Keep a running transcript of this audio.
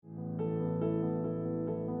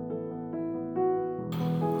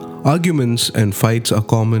Arguments and fights are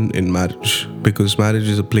common in marriage because marriage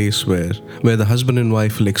is a place where the husband and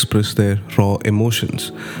wife will express their raw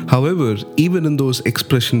emotions. However, even in those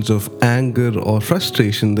expressions of anger or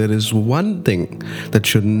frustration, there is one thing that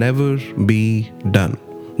should never be done.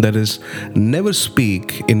 That is, never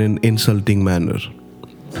speak in an insulting manner.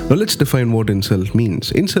 Now let's define what insult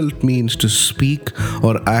means. Insult means to speak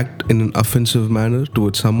or act in an offensive manner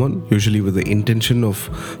towards someone, usually with the intention of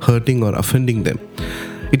hurting or offending them.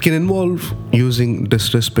 It can involve using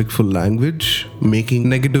disrespectful language, making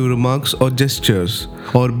negative remarks or gestures,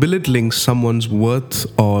 or belittling someone's worth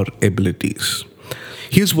or abilities.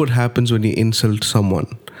 Here's what happens when you insult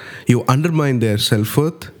someone. You undermine their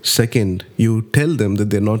self-worth. Second, you tell them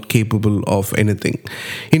that they're not capable of anything.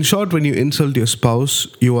 In short, when you insult your spouse,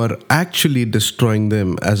 you are actually destroying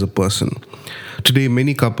them as a person. Today,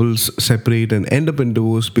 many couples separate and end up in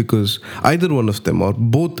divorce because either one of them or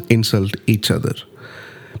both insult each other.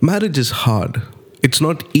 Marriage is hard. It's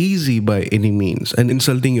not easy by any means, and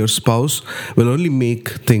insulting your spouse will only make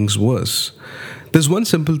things worse. There's one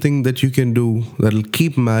simple thing that you can do that'll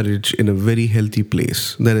keep marriage in a very healthy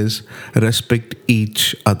place. That is, respect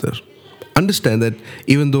each other. Understand that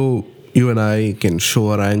even though you and I can show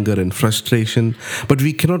our anger and frustration, but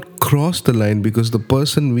we cannot cross the line because the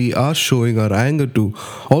person we are showing our anger to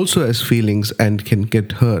also has feelings and can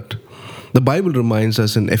get hurt. The Bible reminds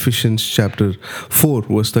us in Ephesians chapter 4,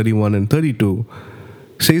 verse 31 and 32,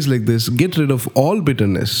 says like this: get rid of all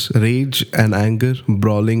bitterness, rage and anger,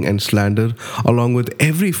 brawling and slander, along with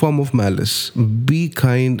every form of malice. Be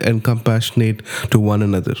kind and compassionate to one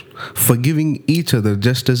another, forgiving each other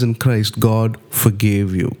just as in Christ God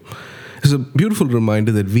forgave you. It's a beautiful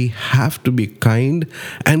reminder that we have to be kind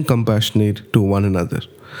and compassionate to one another.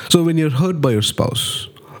 So when you're hurt by your spouse,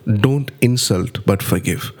 don't insult but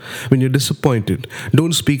forgive. When you're disappointed,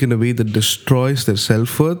 don't speak in a way that destroys their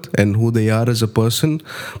self-worth and who they are as a person,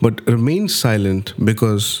 but remain silent,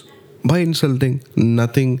 because by insulting,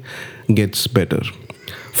 nothing gets better.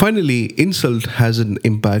 Finally, insult has an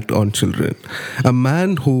impact on children. A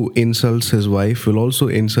man who insults his wife will also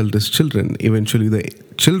insult his children. Eventually, the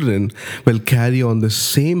children will carry on the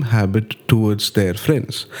same habit towards their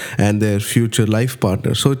friends and their future life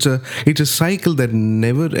partner. So it's a cycle that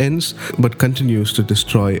never ends but continues to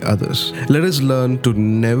destroy others. Let us learn to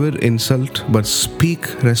never insult but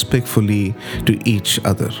speak respectfully to each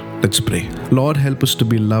other. Let's pray. Lord, help us to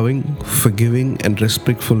be loving, forgiving, and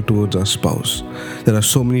respectful towards our spouse. There are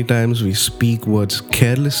so many times we speak words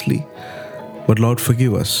carelessly, but Lord,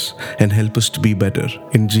 forgive us and help us to be better.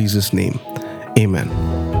 In Jesus' name, amen.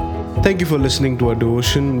 Thank you for listening to our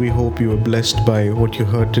devotion. We hope you were blessed by what you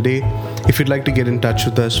heard today. If you'd like to get in touch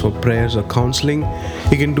with us for prayers or counseling,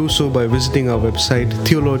 you can do so by visiting our website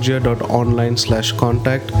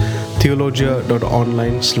theologia.online/contact,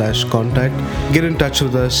 theologia.online/contact. Get in touch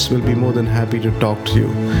with us. We'll be more than happy to talk to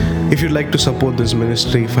you. If you'd like to support this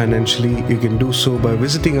ministry financially, you can do so by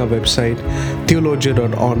visiting our website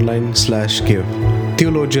theologia.online/give,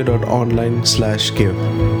 theologia.online/give.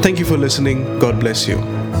 Thank you for listening. God bless you.